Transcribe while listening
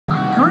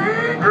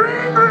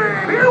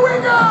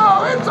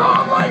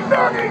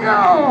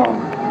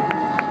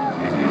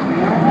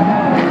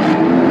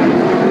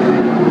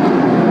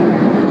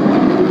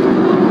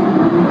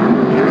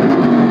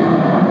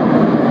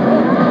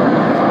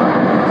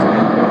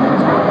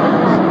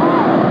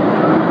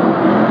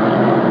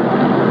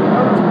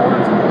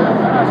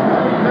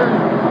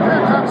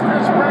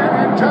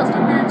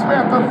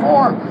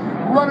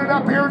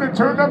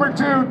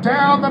number 2,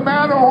 down the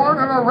Matterhorn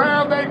and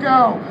around they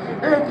go.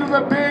 Into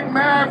the Big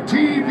Mav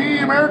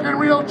TV American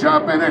Reel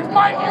jump, and it's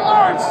Mikey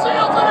Lawrence seals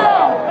it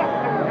out.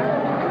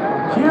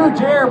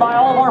 Huge air by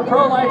all of our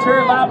Pro Lights here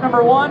at lap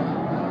number 1.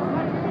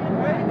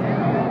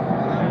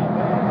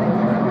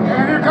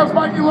 And here comes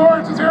Mikey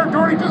Lawrence as Aaron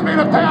Doherty just made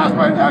a pass,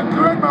 but a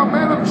good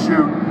momentum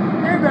shoot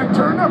into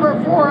turn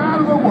number 4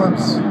 out of the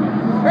whoops.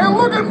 And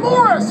look at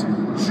Morris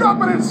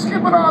jumping and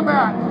skipping on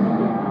that.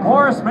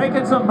 Morris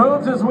making some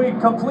moves as we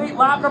complete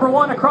lap number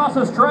 1 across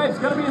the stripes.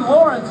 Going to be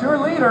Lawrence, your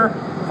leader,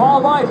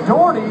 followed by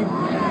Doherty,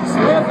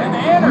 Smith, and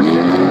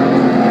Anderson.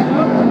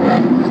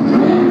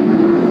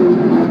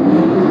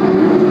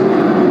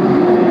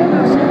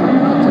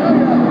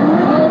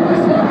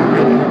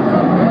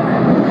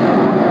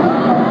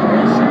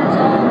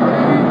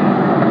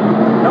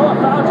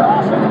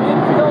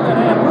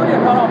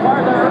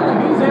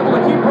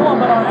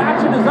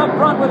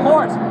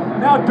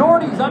 Now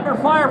Doherty's under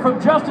fire from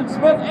Justin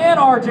Smith and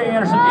R.J.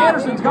 Anderson.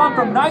 Anderson's gone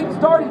from 9th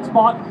starting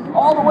spot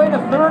all the way to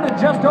 3rd and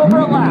just over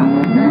a lap.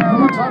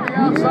 And looks on the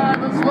outside.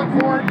 Let's look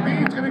for it.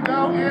 Bean's going to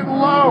go in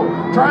low.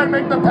 Try and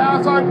make the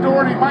pass on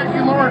Doherty.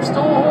 Mikey Lawrence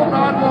still holding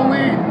on to the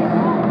lead.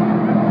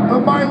 The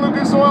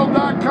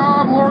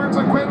MyLucasOil.com Lawrence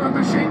Equipment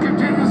Machine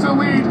continues to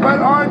lead, but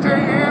R.J.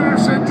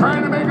 Anderson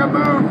trying to make a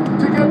move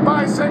to get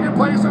by 2nd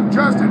place of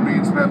Justin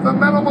Bean Smith, the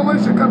Metal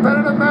Militia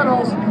Competitive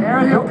Metals.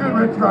 Aaron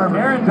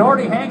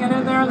Doherty hanging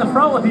in there in the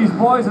front with these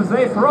boys as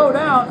they throw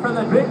down for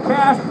the big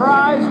cash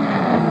prize.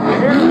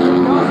 Here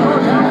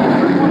goes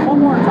down one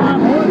more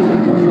time. Lawrence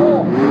in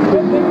control.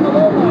 Good thing in the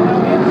low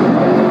line.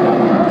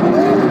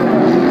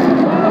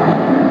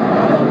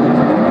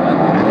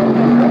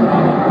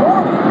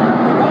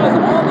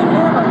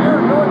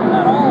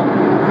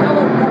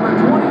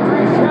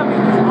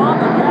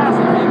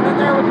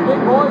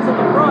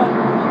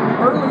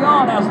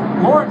 Now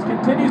Anderson Lawrence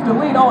continues to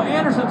lead. Oh,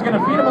 Anderson's going to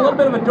feed him a little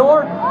bit of a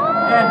door,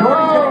 and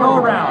Doherty's going to go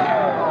around.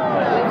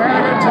 Man,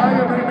 I got to tell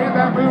you, they made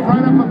that move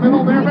right up the middle